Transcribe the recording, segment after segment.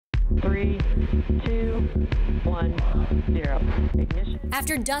3, 2, 1, 0. Ignition.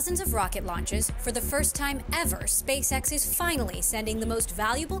 After dozens of rocket launches, for the first time ever, SpaceX is finally sending the most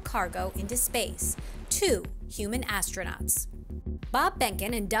valuable cargo into space: 2 human astronauts. Bob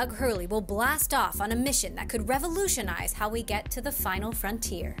Behnken and Doug Hurley will blast off on a mission that could revolutionize how we get to the final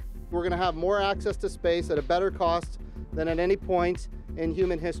frontier. We're going to have more access to space at a better cost than at any point in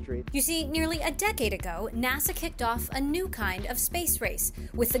human history. You see, nearly a decade ago, NASA kicked off a new kind of space race,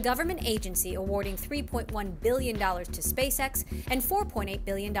 with the government agency awarding $3.1 billion to SpaceX and $4.8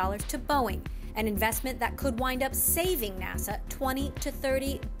 billion to Boeing, an investment that could wind up saving NASA $20 to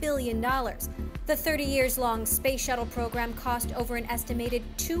 $30 billion. The 30 years long space shuttle program cost over an estimated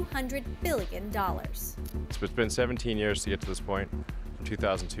 $200 billion. It's been 17 years to get to this point, from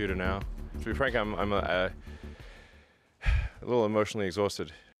 2002 to now. To be frank, I'm a little emotionally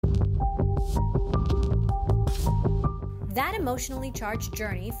exhausted. That emotionally charged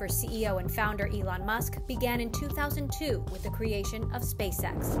journey for CEO and founder Elon Musk began in 2002 with the creation of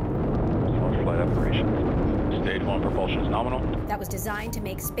SpaceX. Launch flight operations. Stage 1 propulsion is nominal. That was designed to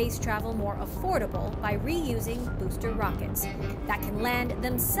make space travel more affordable by reusing booster rockets that can land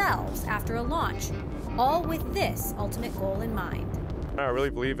themselves after a launch, all with this ultimate goal in mind. I really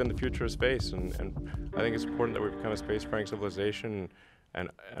believe in the future of space, and I think it's important that we become a spacefaring civilization and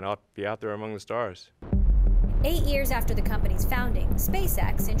be out there among the stars. 8 years after the company's founding,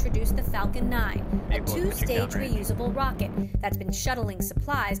 SpaceX introduced the Falcon 9, a 2-stage reusable rocket that's been shuttling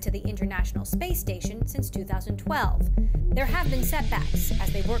supplies to the International Space Station since 2012. There have been setbacks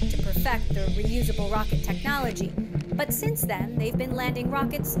as they work to perfect the reusable rocket technology, but since then they've been landing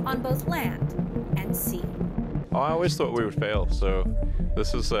rockets on both land and sea. Oh, I always thought we would fail, so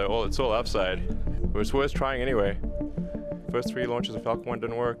this is it's all upside. But it's worth trying anyway. First 3 launches of Falcon 1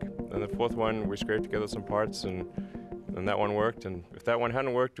 didn't work, and the 4th one we scraped together some parts, and that one worked. And if that one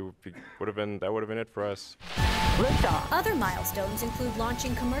hadn't worked, that would have been it for us. Liftoff. Other milestones include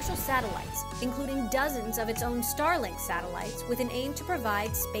launching commercial satellites, including dozens of its own Starlink satellites, with an aim to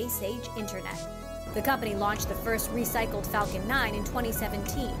provide space-age internet. The company launched the first recycled Falcon 9 in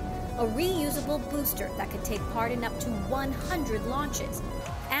 2017. A reusable booster that could take part in up to 100 launches,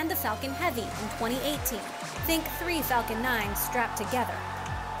 and the Falcon Heavy in 2018. Think 3 Falcon 9s strapped together,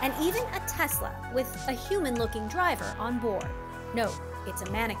 and even a Tesla with a human-looking driver on board. No, it's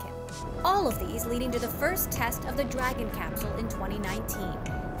a mannequin. All of these leading to the first test of the Dragon capsule in 2019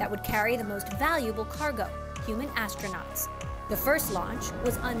 that would carry the most valuable cargo, human astronauts. The first launch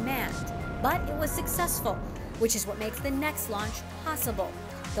was unmanned, but it was successful, which is what makes the next launch possible.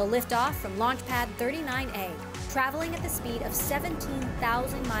 They'll lift off from Launch Pad 39A, traveling at the speed of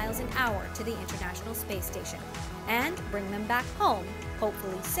 17,000 miles an hour to the International Space Station, and bring them back home,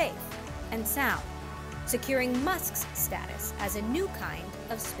 hopefully safe and sound, securing Musk's status as a new kind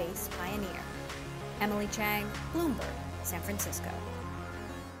of space pioneer. Emily Chang, Bloomberg, San Francisco.